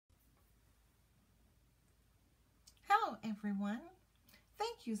everyone.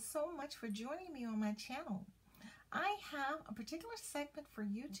 Thank you so much for joining me on my channel. I have a particular segment for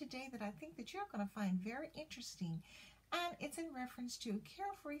you today that I think that you're going to find very interesting, and it's in reference to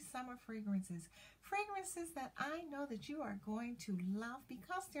carefree summer fragrances. Fragrances that I know that you are going to love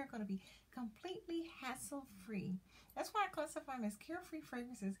because they're going to be completely hassle-free. That's why I classify them as carefree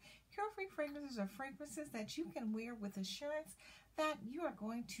fragrances. Carefree fragrances are fragrances that you can wear with assurance that you are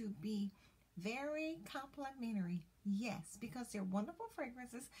going to be very complimentary. Yes, because they're wonderful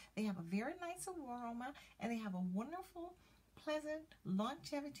fragrances. They have a very nice aroma, and they have a wonderful, pleasant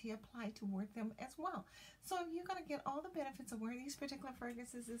longevity applied toward them as well. So you're going to get all the benefits of wearing these particular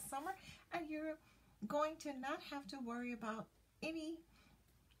fragrances this summer, and you're going to not have to worry about any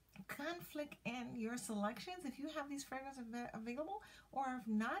conflict in your selections. If you have these fragrances available, or if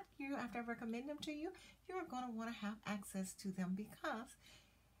not, after I recommend them to you, you're going to want to have access to them because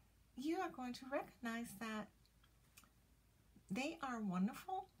you are going to recognize that they are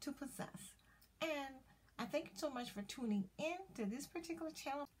wonderful to possess. And I thank you so much for tuning in to this particular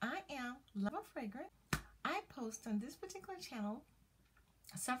channel. I am Love of Fragrance. I post on this particular channel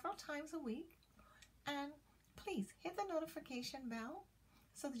several times a week. And please hit the notification bell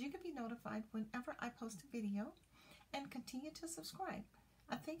so that you can be notified whenever I post a video, and continue to subscribe.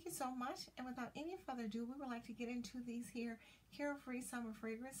 I thank you so much, and without any further ado, we would like to get into these here carefree summer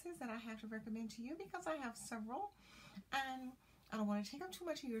fragrances that I have to recommend to you because I have several, and I don't want to take up too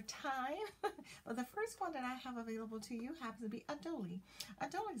much of your time. But the first one that I have available to you happens to be Adoli.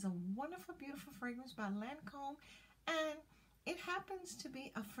 Adoli is a wonderful, beautiful fragrance by Lancome, and it happens to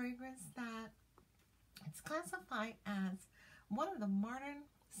be a fragrance that it's classified as one of the modern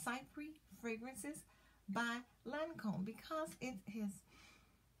cypre fragrances by Lancome because it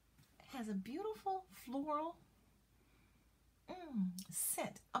has a beautiful floral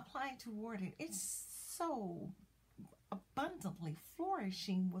scent applied toward it. It's so abundantly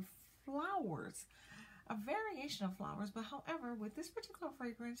flourishing with flowers, a variation of flowers, but however, with this particular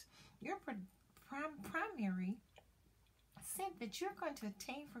fragrance, your primary scent that you're going to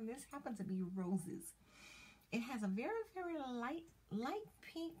attain from this happens to be roses. It has a very, very light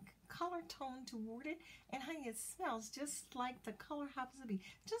pink color tone toward it, and honey, it smells just like the color happens to be,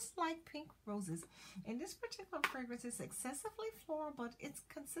 just like pink roses. And this particular fragrance is excessively floral, but it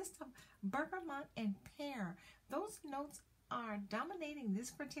consists of bergamot and pear. Those notes are dominating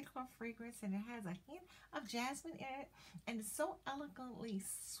this particular fragrance, and it has a hint of jasmine in it, and it's so elegantly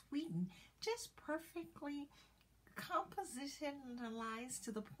sweetened, just perfectly compositionalized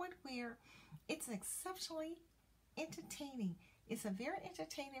to the point where it's exceptionally entertaining. It's a very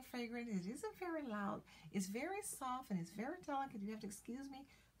entertaining fragrance. It isn't very loud. It's very soft, and it's very delicate. You have to excuse me.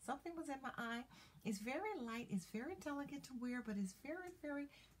 Something was in my eye. It's very light. It's very delicate to wear, but it's very, very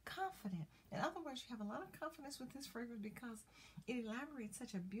confident. In other words, you have a lot of confidence with this fragrance because it elaborates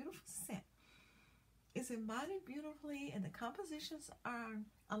such a beautiful scent. It's embodied beautifully, and the compositions are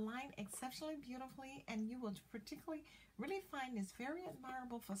aligned exceptionally beautifully, and you will particularly really find this very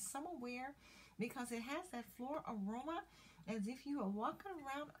admirable for summer wear because it has that floral aroma as if you are walking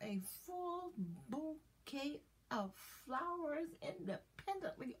around a full bouquet of flowers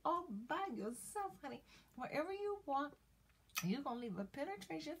independently all by yourself, honey. Wherever you walk, you're going to leave a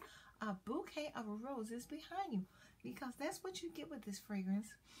penetration, a bouquet of roses behind you, because that's what you get with this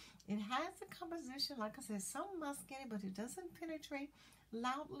fragrance. It has the composition, like I said, some musk in it, but it doesn't penetrate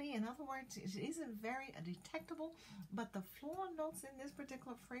loudly. In other words, it isn't very detectable, but the floral notes in this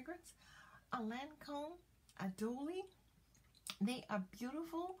particular fragrance, a Lancome, Adoli, they are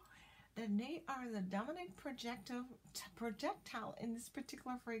beautiful, and they are the dominant projectile in this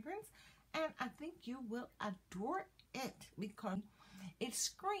particular fragrance, and I think you will adore it because it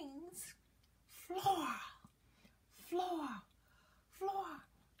screams flora, flora, flora.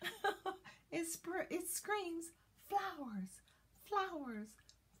 It screams flowers, flowers,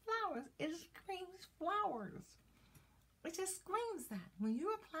 flowers. It screams flowers. It just screams that. When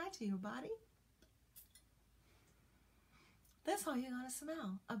you apply to your body, that's all you're going to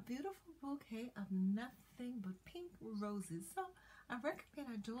smell. A beautiful bouquet of nothing but pink roses. So I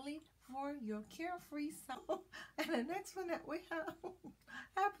recommend Adoli for your carefree summer. And the next one that we have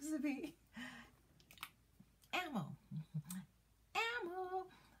happens to be Amo. Amo.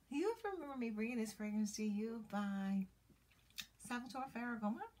 You remember me bringing this fragrance to you by Salvatore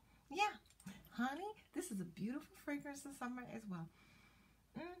Ferragamo? Yeah. Honey, this is a beautiful fragrance this summer as well.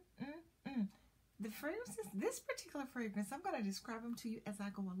 The fragrances, this particular fragrance, I'm going to describe them to you as I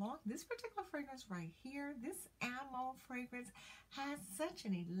go along. This particular fragrance right here, this Amo fragrance, has such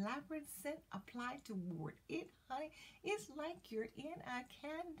an elaborate scent applied toward it, honey. It's like you're in a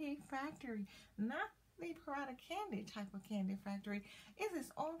candy factory. Not the Parada Candy type of candy factory is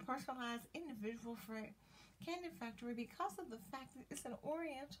its own personalized individual candy factory because of the fact that it's an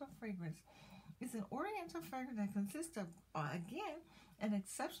oriental fragrance. It's an oriental fragrance that consists of, again, an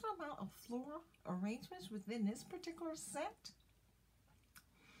exceptional amount of floral arrangements within this particular scent.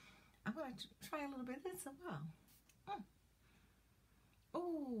 I'm going to try a little bit of this as well.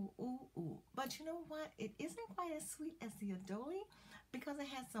 Ooh, ooh, ooh. But you know what? It isn't quite as sweet as the Adoli because it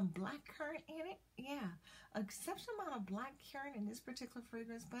has some black currant in it. Yeah, an exceptional amount of black currant in this particular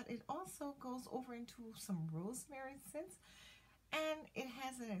fragrance, but it also goes over into some rosemary scents. And it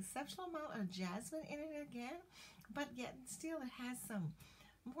has an exceptional amount of jasmine in it again, but yet still it has some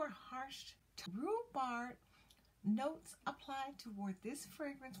more harsh rhubarb notes applied toward this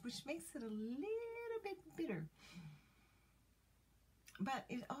fragrance, which makes it a little bit bitter. But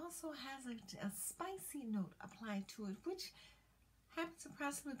it also has a spicy note applied to it, which happens to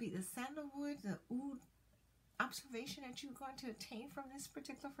possibly be the sandalwood, the oud observation that you're going to attain from this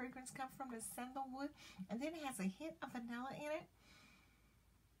particular fragrance comes from the sandalwood, and then it has a hint of vanilla in it.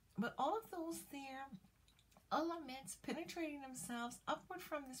 But all of those there elements penetrating themselves upward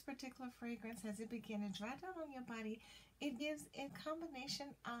from this particular fragrance as it begins to dry down on your body, it gives a combination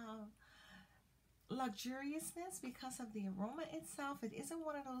of luxuriousness because of the aroma itself. It isn't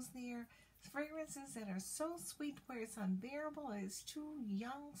one of those there fragrances that are so sweet where it's unbearable, it's too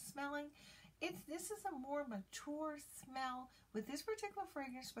young smelling. This is a more mature smell with this particular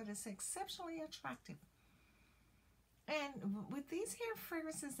fragrance, but it's exceptionally attractive. And with these hair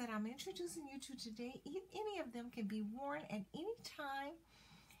fragrances that I'm introducing you to today, any of them can be worn at any time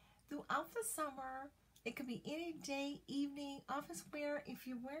throughout the summer. It could be any day, evening, office wear. If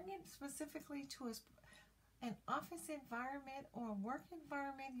you're wearing it specifically to an office environment or a work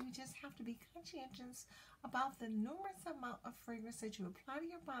environment, you just have to be conscientious about the numerous amount of fragrance that you apply to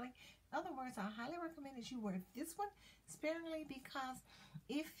your body. In other words, I highly recommend that you wear this one sparingly, because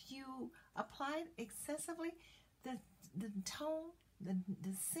if you apply it excessively, the tone,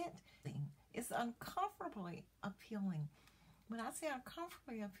 the scent thing is uncomfortably appealing. When I say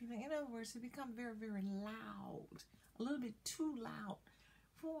uncomfortably appealing, in other words, it becomes very, very loud, a little bit too loud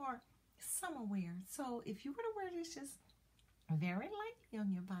for summer wear. So if you were to wear this just very lightly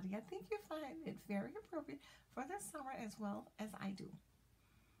on your body, I think you'll find it very appropriate for the summer as well as I do.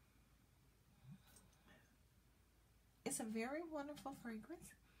 It's a very wonderful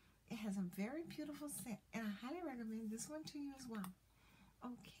fragrance. It has a very beautiful scent, and I highly recommend this one to you as well.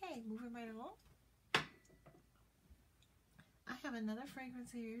 Okay, moving right along. I have another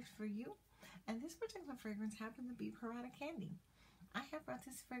fragrance here for you, and this particular fragrance happened to be Parada Candy. I have brought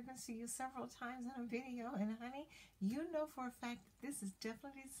this fragrance to you several times in a video, and honey, you know for a fact that this is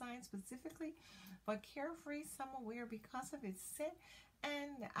definitely designed specifically for carefree summer wear because of its scent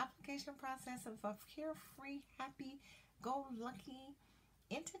and the application process of a carefree, happy, go-lucky,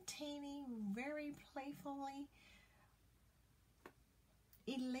 entertaining, very playfully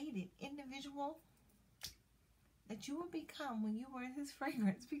elated individual that you will become when you wear this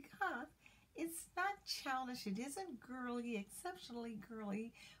fragrance, because it's not childish, it isn't girly, exceptionally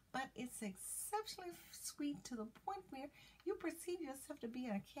girly, but it's exceptionally sweet to the point where you perceive yourself to be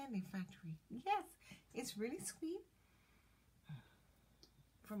in a candy factory. Yes, it's really sweet.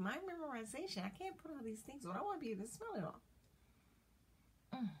 For my memorization, I can't put all these things on. I want to be able to smell it all.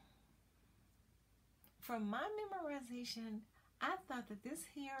 From my memorization, I thought that this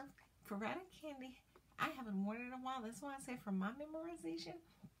here Parada Candy, I haven't worn it in a while. That's why I say from my memorization,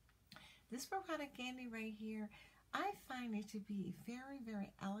 this Parada Candy right here, I find it to be a very,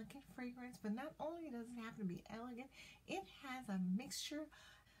 very elegant fragrance. But not only does it happen to be elegant, it has a mixture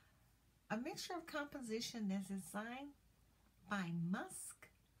of composition that's designed by musk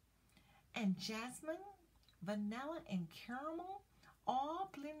and jasmine, vanilla and caramel,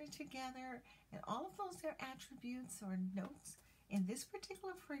 all blended together, and all of those their attributes or notes in this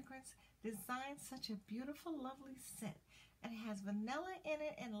particular fragrance design such a beautiful, lovely scent. And it has vanilla in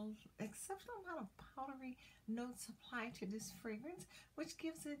it and an exceptional amount of powdery notes applied to this fragrance, which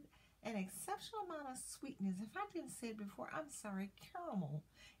gives it an exceptional amount of sweetness. If I didn't say it before, I'm sorry, caramel.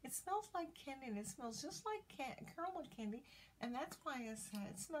 It smells like candy, and it smells just like caramel candy, and that's why I said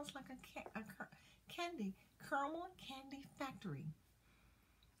it smells like a caramel candy factory.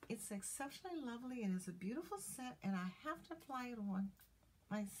 It's exceptionally lovely, and it's a beautiful scent, and I have to apply it on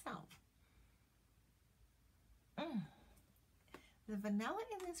myself. The vanilla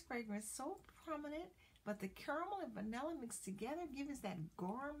in this fragrance is so prominent, but the caramel and vanilla mixed together gives us that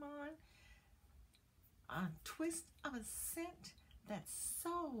gourmand twist of a scent that's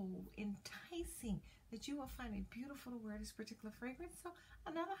so enticing that you will find it beautiful to wear this particular fragrance. So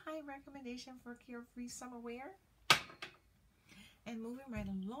another high recommendation for carefree summer wear. And moving right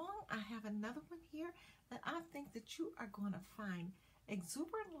along, I have another one here that I think that you are going to find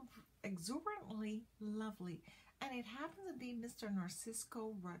exuberantly lovely. And it happens to be Mr.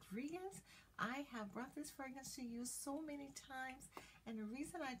 Narcisco Rodriguez. I have brought this fragrance to you so many times. And the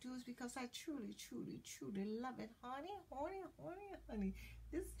reason I do is because I truly, truly, truly love it. Honey, honey, honey, honey.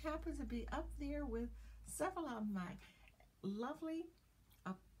 This happens to be up there with several of my lovely,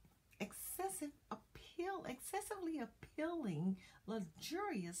 excessively appealing,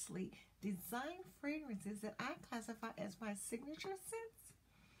 luxuriously designed fragrances that I classify as my signature scents.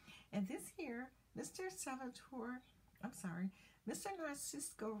 And this here, Mr.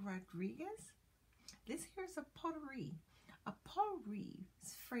 Narcisco Rodriguez. This here is a potpourri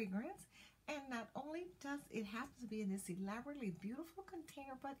fragrance. And not only does it happen to be in this elaborately beautiful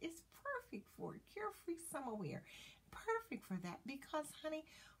container, but it's perfect for carefree summer wear. Perfect for that because, honey,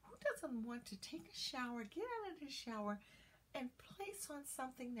 who doesn't want to take a shower, get out of the shower, and place on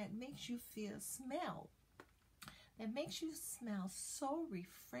something that makes you smell so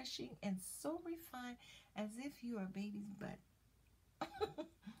refreshing and so refined, as if you are a baby's butt.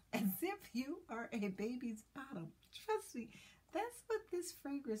 As if you are a baby's bottom. Trust me, that's what this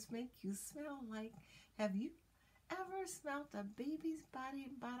fragrance makes you smell like. Have you ever smelled a baby's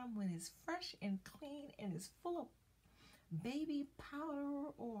bottom when it's fresh and clean and it's full of baby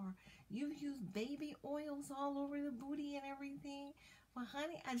powder, or you've used baby oils all over the booty and everything? Well,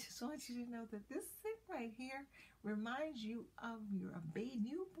 honey, I just want you to know that this scent right here reminds you of your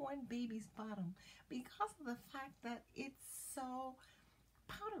newborn baby's bottom because of the fact that it's so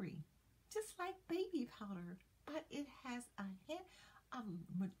powdery, just like baby powder, but it has a hint of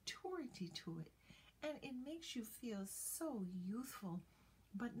maturity to it, and it makes you feel so youthful,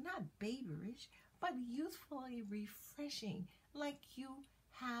 but not babyish, but youthfully refreshing, like you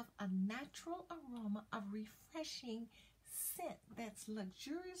have a natural aroma of refreshing scent that's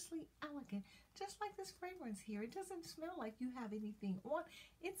luxuriously elegant, just like this fragrance here. It doesn't smell like you have anything on.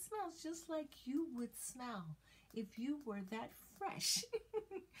 It smells just like you would smell if you were that fresh.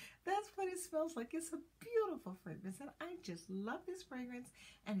 That's what it smells like. It's a beautiful fragrance, and I just love this fragrance,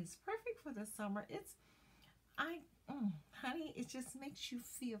 and it's perfect for the summer. Honey, it just makes you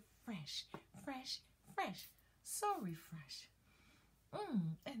feel fresh, so refreshed.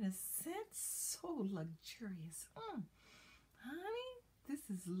 And the scent so luxurious. Honey, this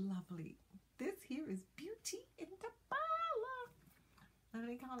is lovely. This here is beauty in the bottle. Now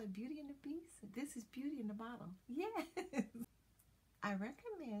they call it Beauty in the Beast. This is Beauty in the Bottle. Yes. I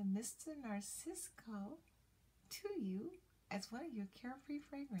recommend Mr. Narcisco to you as one of your carefree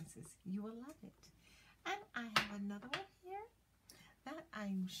fragrances. You will love it. And I have another one here that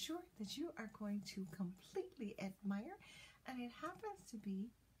I'm sure that you are going to completely admire. And it happens to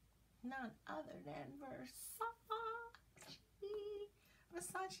be none other than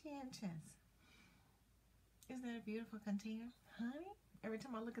Versace Intense. Isn't that a beautiful container? Honey, every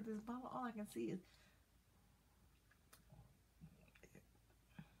time I look at this bottle, all I can see is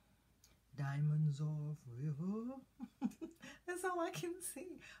diamonds are forever. That's all I can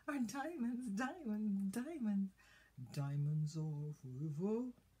see are diamonds, diamonds, diamonds. Diamonds are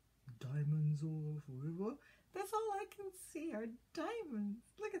forever. Diamonds are forever. That's all I can see are diamonds.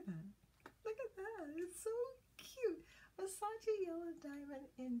 Look at that. Look at that. It's so cute. Versace Yellow Diamond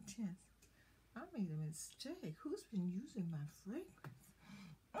Intense. I made a mistake. Who's been using my fragrance?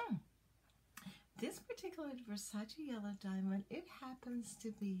 This particular Versace Yellow Diamond, it happens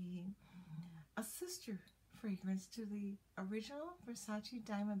to be a sister fragrance to the original Versace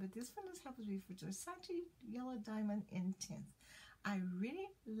Diamond, but this one just happens to be for Versace Yellow Diamond Intense. I really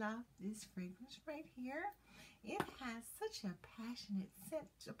love this fragrance right here. It has such a passionate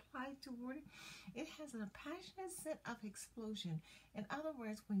scent applied toward it. It has a passionate scent of explosion. In other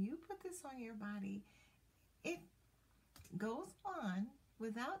words, when you put this on your body, it goes on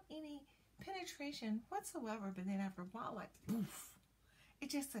without any penetration whatsoever, but then after a while, like, poof, it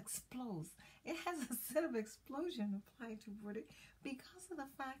just explodes. It has a scent of explosion applied toward it because of the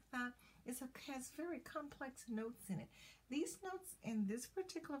fact that it has very complex notes in it. These notes in this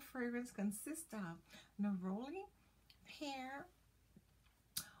particular fragrance consist of neroli, pear,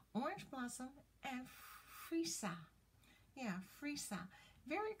 orange blossom, and freesia. Yeah, freesia.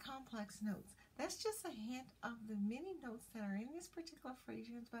 Very complex notes. That's just a hint of the many notes that are in this particular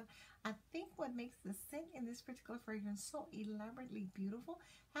fragrance, but I think what makes the scent in this particular fragrance so elaborately beautiful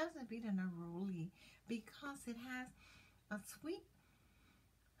has to be the neroli, because it has a sweet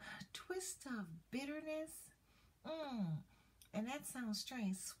twist of bitterness, And that sounds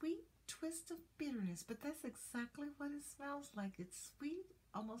strange. Sweet twist of bitterness, but that's exactly what it smells like. It's sweet,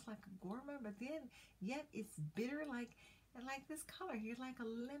 almost like a gourmet, but then yet it's bitter, like this color here, like a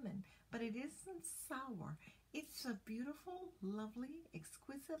lemon, but it isn't sour. It's a beautiful, lovely,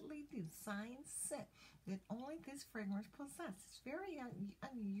 exquisitely designed scent that only this fragrance possesses. It's very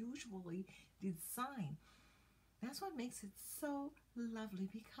unusually designed. That's what makes it so lovely,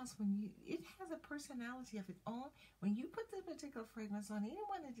 because it has a personality of its own. When you put this particular fragrance on,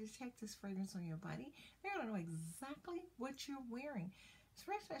 anyone that detects this fragrance on your body, they're going to know exactly what you're wearing,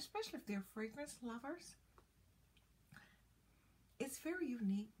 especially if they're fragrance lovers. It's very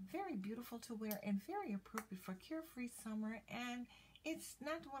unique, very beautiful to wear, and very appropriate for carefree summer. And it's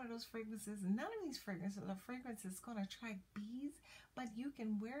not one of those fragrances, none of these fragrances are fragrances going to attract bees, but you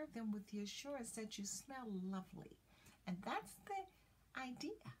can wear them with the assurance that you smell lovely. And that's the idea.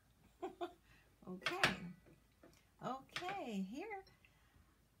 Okay, here.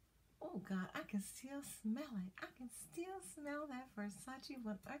 Oh God, I can still smell it. I can still smell that Versace.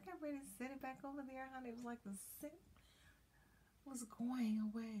 When I got ready to set it back over there, honey, it was like the scent was going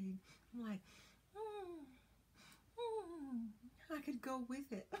away. I'm like, I could go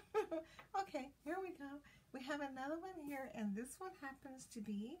with it. Okay, here we go. We have another one here, and this one happens to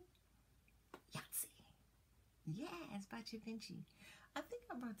be Yahtzee. Yes, by Givenchy. I think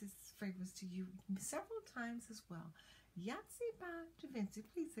I brought this fragrance to you several times as well. Yahtzee by Givenchy.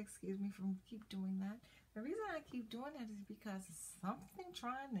 Please excuse me for keep doing that. The reason I keep doing that is because it's something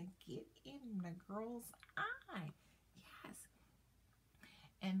trying to get in the girl's eye. Yes.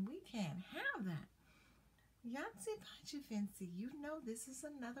 And we can't have that. Yahtzee by Givenchy. You know this is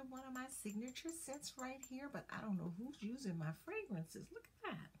another one of my signature scents right here, but I don't know who's using my fragrances. Look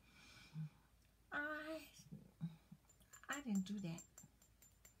at that. I didn't do that.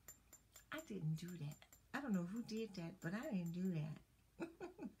 I didn't do that. I don't know who did that, but I didn't do that.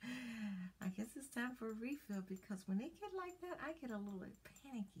 I guess it's time for a refill, because when they get like that, I get a little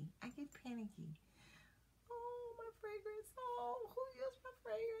panicky. I get panicky. Oh, my fragrance. Oh, who used my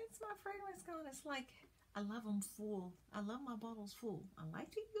fragrance? My fragrance gone. It's like I love them full. I love my bottles full. I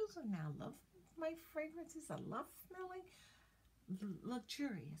like to use them now. I love my fragrances. I love smelling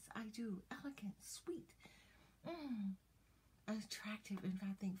luxurious. I do. Elegant, sweet, attractive. And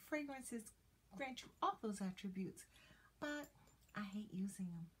I think fragrances grant you all those attributes, but I hate using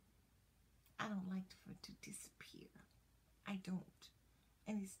them. I don't like for it to disappear. I don't.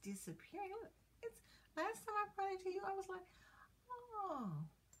 And it's disappearing. Look, it's last time I brought it to you, I was like, oh,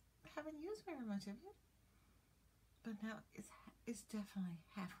 I haven't used very much of it. But now it's definitely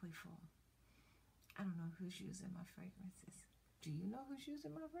halfway full. I don't know who's using my fragrances. Do you know who's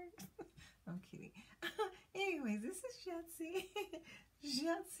using my fragrances? I'm kidding. Anyways, this is Yahtzee.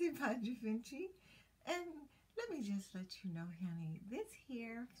 Yahtzee by Givenchy. And let me just let you know, honey, this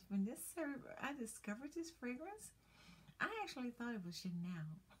here, when I discovered this fragrance, I actually thought it was Chanel.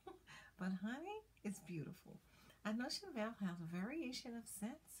 But honey, it's beautiful. I know Chanel has a variation of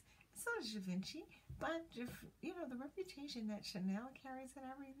scents. So does Givenchy. But, you know, the reputation that Chanel carries and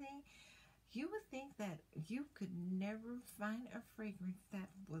everything, you would think that you could never find a fragrance that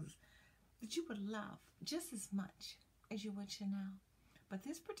you would love just as much as you would Chanel. But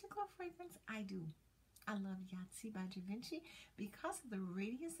this particular fragrance, I do. I love Yahtzee by Givenchy because of the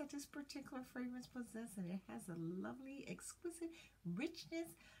radiance that this particular fragrance possesses, and it has a lovely, exquisite richness,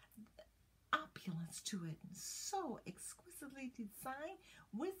 opulence to it. So exquisitely designed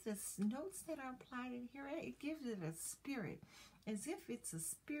with the notes that are applied in here. It gives it a spirit, as if it's a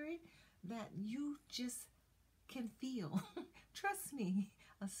spirit that you just can feel. Trust me,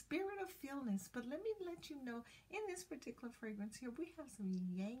 a spirit of feelness. But let me let you know, in this particular fragrance here, we have some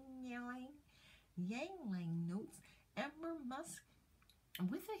ylang notes, amber musk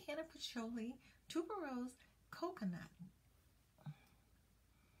with a hint of patchouli, tuberose, coconut.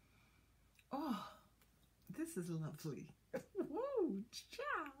 Oh, this is lovely. Woo,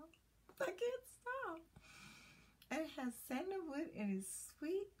 child. I can't stop. It has sandalwood and it's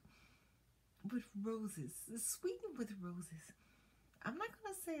sweet with roses. It's sweetened with roses. I'm not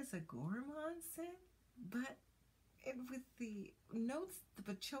going to say it's a gourmand scent, but with the notes, the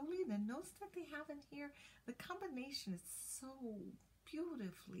patchouli, the notes that they have in here, the combination is so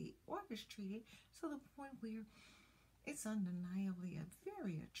beautifully orchestrated to the point where it's undeniably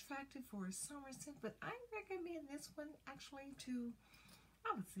very attractive for a summer scent. But I recommend this one actually to,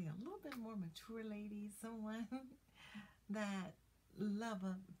 I would say, a little bit more mature ladies, someone that love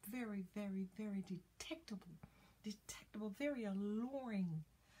a very, very, very detectable, very alluring,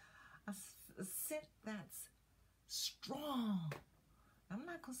 a scent that's strong. I'm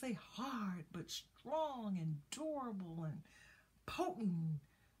not going to say hard, but strong and durable and potent,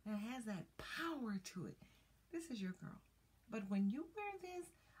 and it has that power to it. This is your girl. But when you wear this,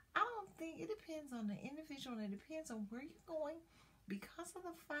 I don't think, it depends on the individual and it depends on where you're going, because of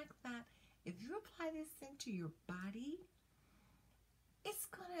the fact that if you apply this into your body, it's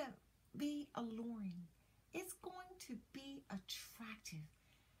going to be alluring. It's going to be attractive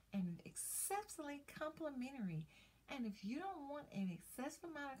and exceptionally complimentary. And if you don't want an excessive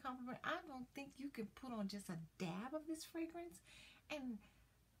amount of compliment, I don't think you can put on just a dab of this fragrance and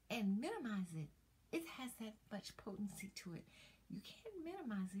minimize it. It has that much potency to it. You can't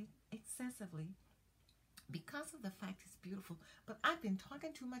minimize it excessively because of the fact it's beautiful. But I've been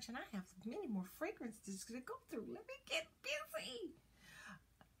talking too much and I have many more fragrances to go through. Let me get busy.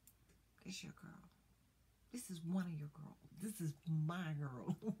 It's your girl. This is one of your girls. This is my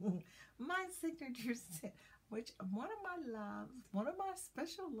girl. My signature scent, which one of my loves, one of my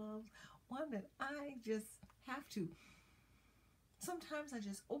special loves, one that I just have to. Sometimes I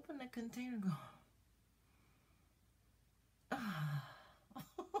just open the container and go, ah.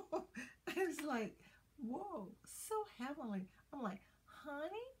 It's like, whoa, so heavenly. I'm like,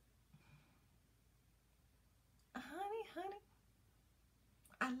 honey,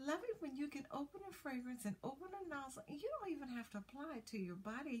 I love it when you can open a fragrance and open a nozzle. And you don't even have to apply it to your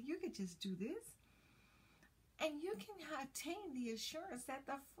body. You could just do this. And you can attain the assurance that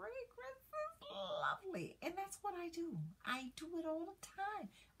the fragrance is lovely. And that's what I do. I do it all the time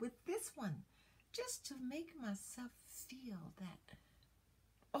with this one. Just to make myself feel that,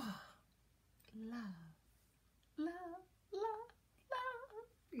 oh, love, love, love, love.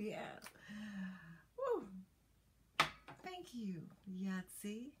 Yeah. Woo. Thank you,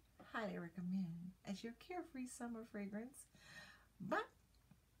 Yahtzee. Highly recommend as your carefree summer fragrance, but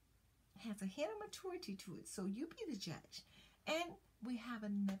has a hint of maturity to it, so you be the judge. And we have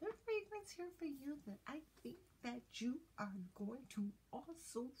another fragrance here for you that I think that you are going to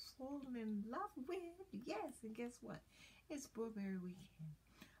also fall in love with. Yes, and guess what? It's Burberry Weekend.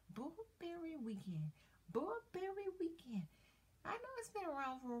 Burberry Weekend. Burberry Weekend. I know it's been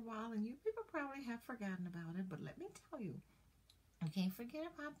around for a while and you people probably have forgotten about it, but let me tell you, you can't forget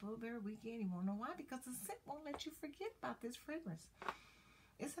about Burberry Weekend. You won't know why? Because the scent won't let you forget about this fragrance.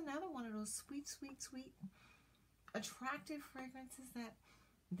 It's another one of those sweet, sweet, sweet, attractive fragrances that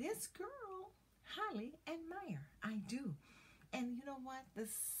this girl highly admire. I do. And you know what? The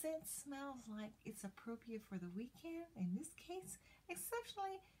scent smells like it's appropriate for the weekend. In this case,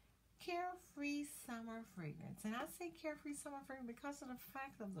 exceptionally carefree summer fragrance. And I say carefree summer fragrance because of the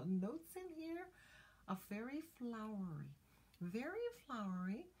fact of the notes in here are very flowery,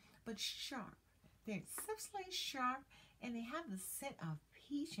 but sharp. They're exceptionally sharp, and they have the scent of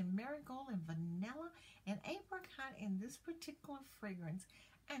peach and marigold and vanilla and apricot in this particular fragrance.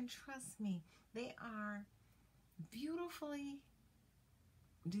 And trust me, they are beautifully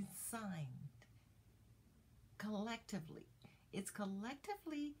designed collectively. It's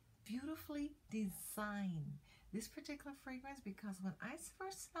collectively beautifully designed, this particular fragrance, because when I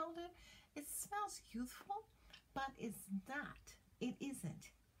first smelled it, it smells youthful, but it's not. It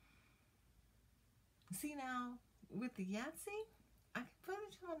isn't. See now, with the Yahtzee, I can put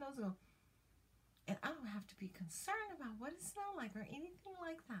it to my nose and go, and I don't have to be concerned about what it smells like or anything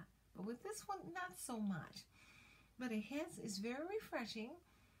like that. But with this one, not so much. But it's very refreshing.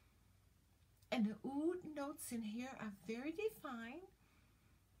 And the oud notes in here are very defined.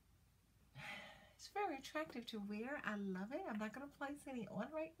 It's very attractive to wear. I love it. I'm not going to place any on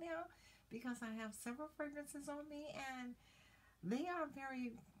right now because I have several fragrances on me, and they're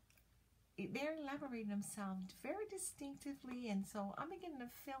elaborating themselves very distinctively, and so I'm beginning to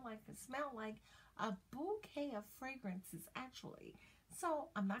smell like a bouquet of fragrances actually. So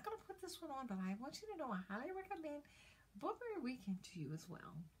I'm not going to put this one on, but I want you to know I highly recommend Burberry Weekend to you as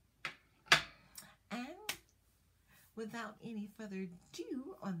well. And without any further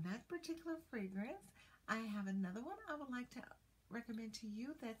ado on that particular fragrance, I have another one I would like to recommend to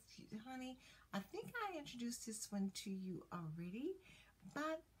you. That's, honey, I think I introduced this one to you already,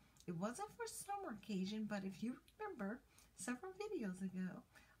 but it wasn't for summer occasion. But if you remember, several videos ago,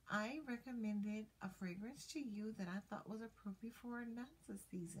 I recommended a fragrance to you that I thought was appropriate for another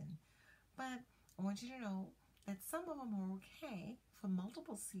season. But I want you to know that some of them are okay for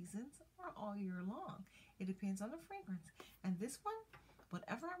multiple seasons or all year long. It depends on the fragrance. And this one,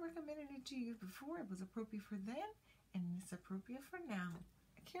 whatever I recommended it to you before, it was appropriate for then, and it's appropriate for now.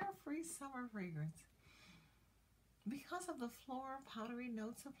 A carefree summer fragrance. Because of the floral powdery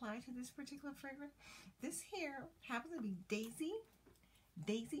notes applied to this particular fragrance, this here happens to be Daisy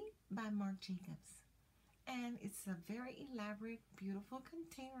by Marc Jacobs. And it's a very elaborate, beautiful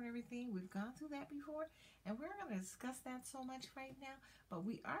container and everything. We've gone through that before, and we're going to discuss that so much right now. But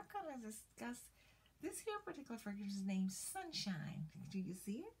we are going to discuss this here particular fragrance is named Sunshine. Do you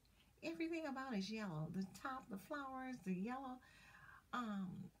see it? Everything about it is yellow. The top, the flowers, the yellow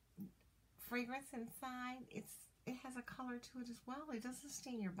fragrance inside. It has a color to it as well. It doesn't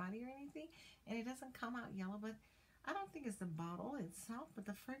stain your body or anything, and it doesn't come out yellow. But I don't think it's the bottle itself, but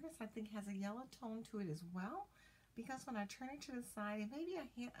the fragrance I think has a yellow tone to it as well. Because when I turn it to the side, it may be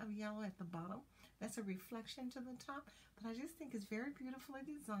a hint of yellow at the bottom. That's a reflection to the top, but I just think it's very beautifully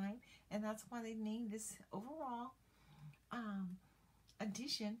designed, and that's why they named this overall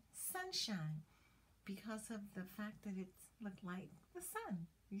addition Sunshine, because of the fact that it's looked like the sun.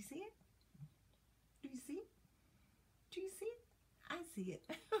 You see it? Do you see it? Do you see it? I see it.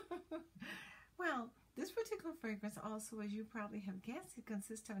 Well, this particular fragrance also, as you probably have guessed, it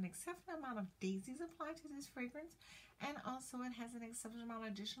consists of an exceptional amount of daisies applied to this fragrance, and also it has an exceptional amount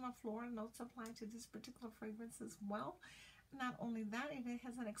of additional floral notes applied to this particular fragrance as well. Not only that, it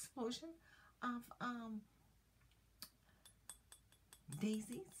has an explosion of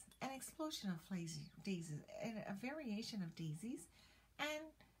daisies, an explosion of daisies, and a variation of daisies,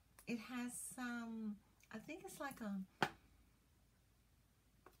 and it has some, I think it's like a,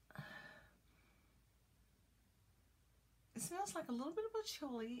 it smells like a little bit of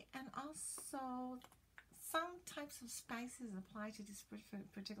patchouli, and also some types of spices applied to this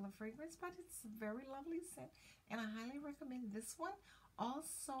particular fragrance, but it's a very lovely scent, and I highly recommend this one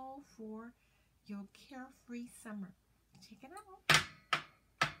also for your carefree summer. Check it out.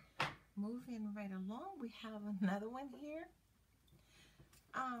 Moving right along, we have another one here.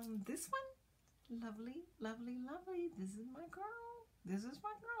 This one, lovely, lovely, lovely. This is my girl. This is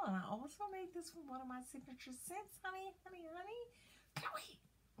my girl, and I also made this one one of my signature scents, honey, honey, honey. Chloe.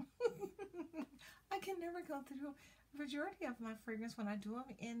 I can never go through the majority of my fragrance when I do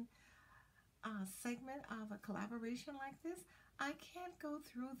them in a segment of a collaboration like this. I can't go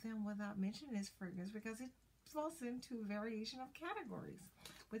through them without mentioning this fragrance because it falls into variation of categories.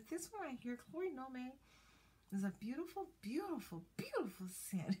 With this one right here, Chloe Nome is a beautiful, beautiful, beautiful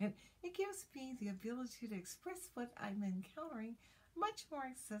scent. And it gives me the ability to express what I'm encountering much more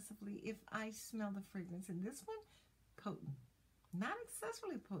accessibly if I smell the fragrance. And this one, potent. Not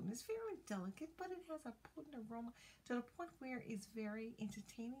excessively potent. It's fairly delicate, but it has a potent aroma to the point where it's very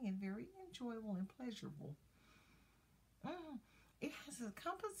entertaining and very enjoyable and pleasurable. It has a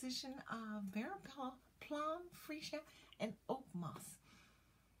composition of Marabella, plum, freesia, and oak moss.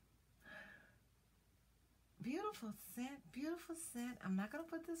 Beautiful scent, beautiful scent. I'm not going to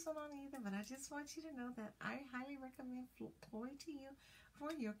put this one on either, but I just want you to know that I highly recommend Chloe to you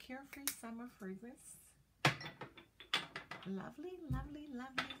for your carefree summer fragrance. Lovely, lovely,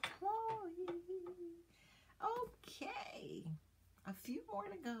 lovely Chloe. Okay, a few more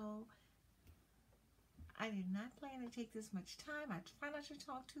to go. I did not plan to take this much time. I try not to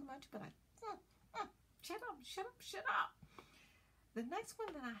talk too much, but shut up, shut up, shut up. The next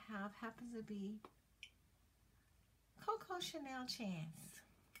one that I have happens to be Coco Chanel Chance.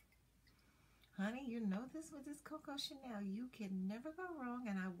 Honey, you know this with this Coco Chanel. You can never go wrong,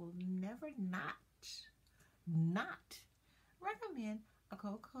 and I will never not recommend a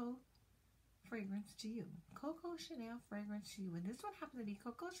Coco fragrance to you. Coco Chanel fragrance to you. And this one happens to be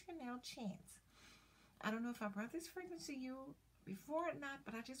Coco Chanel Chance. I don't know if I brought this fragrance to you before or not,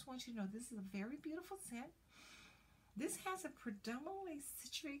 but I just want you to know this is a very beautiful scent. This has a predominantly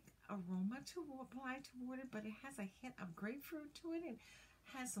citric aroma to apply toward it, but it has a hint of grapefruit to it, and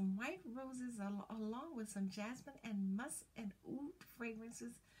has some white roses along with some jasmine and musk and oud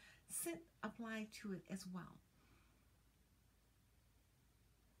fragrances scent applied to it as well.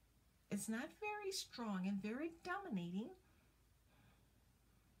 It's not very strong and very dominating,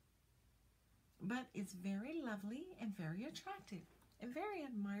 but it's very lovely and very attractive and very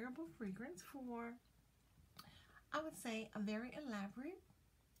admirable fragrance for, I would say, a very elaborate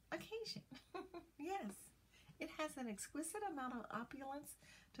occasion. Yes, it has an exquisite amount of opulence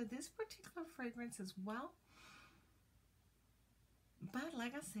to this particular fragrance as well. But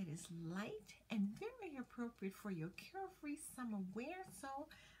like I said, it's light and very appropriate for your carefree summer wear. So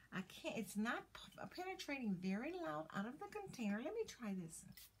it's not penetrating very loud out of the container. Let me try this.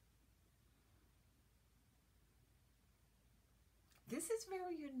 This is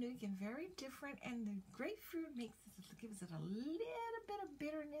very unique and very different, and the grapefruit gives it a little bit of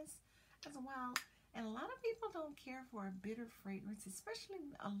bitterness as well. And a lot of people don't care for a bitter fragrance,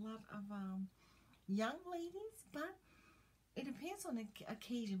 especially a lot of young ladies, but it depends on the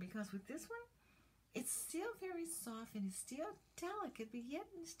occasion, because with this one, it's still very soft and it's still delicate, but yet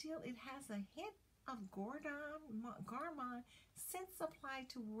and still it has a hint of Garmon scents applied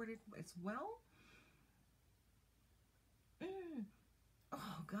toward it as well.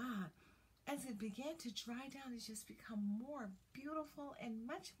 Oh God. As it began to dry down, it just become more beautiful and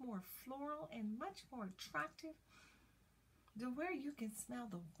much more floral and much more attractive, to where you can smell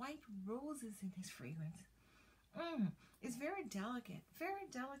the white roses in this fragrance. It's very delicate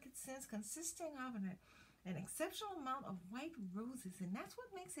scents consisting of an exceptional amount of white roses, and that's what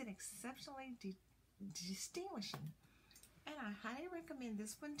makes it exceptionally distinguishing. And I highly recommend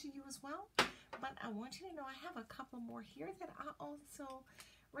this one to you as well. But I want you to know I have a couple more here that I also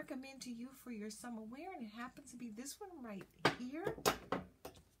recommend to you for your summer wear, and it happens to be this one right here.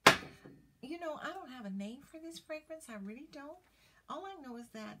 You know, I don't have a name for this fragrance. I really don't. All I know is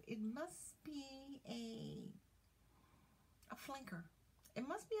that it must be a flanker. It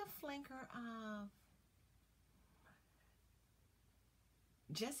must be a flanker of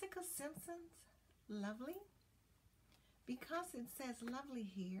Jessica Simpson's Lovely, because it says Lovely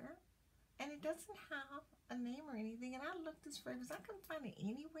here, and it doesn't have a name or anything. And I looked this fragrance, I couldn't find it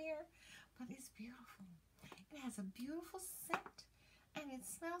anywhere, but it's beautiful. It has a beautiful scent, and it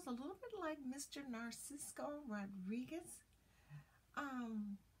smells a little bit like Mr. Narcisco Rodriguez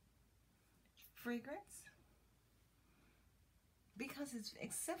fragrance, because it's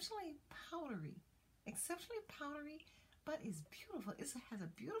exceptionally powdery, but it's beautiful. It has a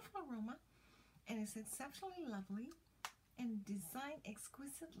beautiful aroma, and it's exceptionally lovely and designed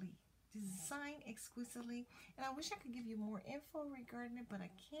exquisitely. And I wish I could give you more info regarding it, but I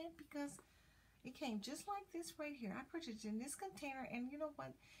can't, because it came just like this right here. I purchased in this container, and you know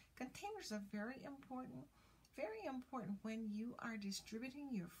what? Containers are very important when you are distributing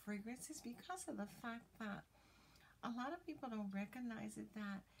your fragrances, because of the fact that a lot of people don't recognize it,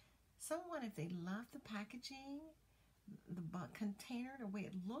 that someone, if they love the packaging, the container, the way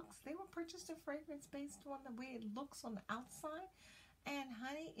it looks, they will purchase the fragrance based on the way it looks on the outside. And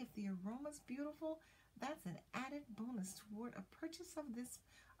honey, if the aroma's beautiful, that's an added bonus toward a purchase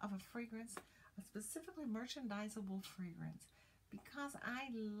of a fragrance, a specifically merchandisable fragrance, because I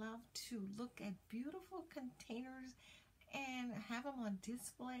love to look at beautiful containers and have them on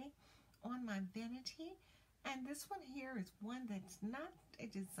display on my vanity. And this one here is one that's not a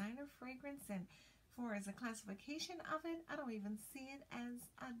designer fragrance, and as a classification of it, I don't even see it as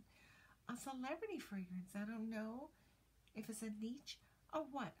a celebrity fragrance. I don't know if it's a niche or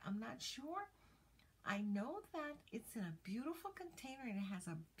what. I'm not sure. I know that it's in a beautiful container, and it has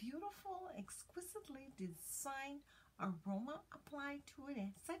a beautiful, exquisitely designed aroma applied to it,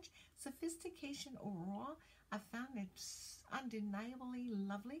 and such sophistication overall. I found it undeniably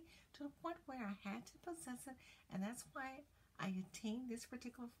lovely, to the point where I had to possess it, and that's why I attained this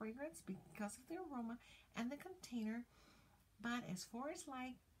particular fragrance, because of the aroma and the container. But as far as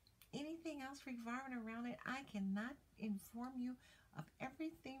like anything else revolving around it, I cannot inform you of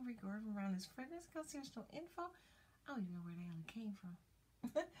everything regarding around this fragrance, because there's no info. I don't even know where the hell it came from.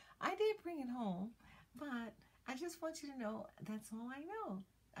 I did bring it home, but I just want you to know that's all I know.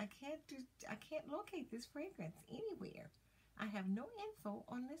 I can't locate this fragrance anywhere. I have no info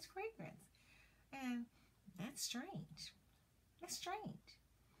on this fragrance, and that's strange. That's strange,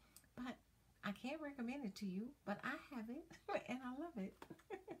 but I can't recommend it to you, but I have it, and I love it.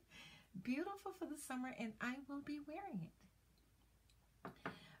 Beautiful for the summer, and I will be wearing it.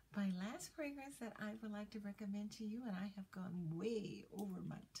 My last fragrance that I would like to recommend to you, and I have gone way over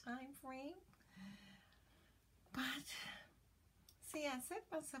my time frame, but see, I set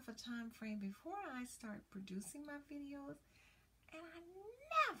myself a time frame before I start producing my videos, and I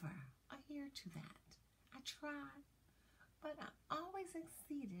never adhere to that. I tried, but I always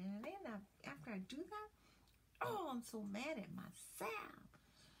exceeded, and then after I do that, oh, I'm so mad at myself.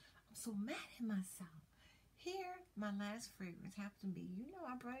 Here, my last fragrance happened to be, you know,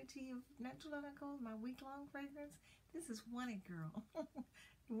 I brought it to you not too long ago, my week-long fragrance. This is Wanted Girl.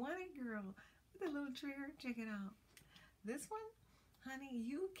 Wanted Girl with a little trigger. Check it out. This one, honey,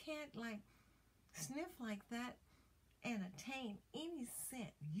 you can't like sniff like that and attain any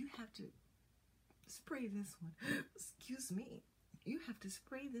scent. You have to spray this one. Excuse me. You have to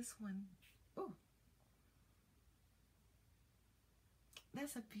spray this one. Oh,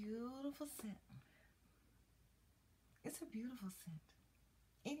 that's a beautiful scent. It's a beautiful scent.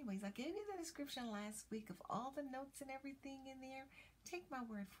 Anyways, I gave you the description last week of all the notes and everything in there. Take my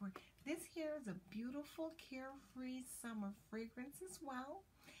word for it. This here is a beautiful, carefree summer fragrance as well,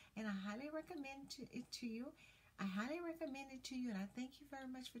 and I highly recommend it to you. And I thank you very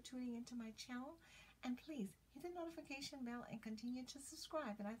much for tuning into my channel. And please hit the notification bell and continue to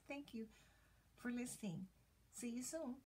subscribe. And I thank you for listening. See you soon.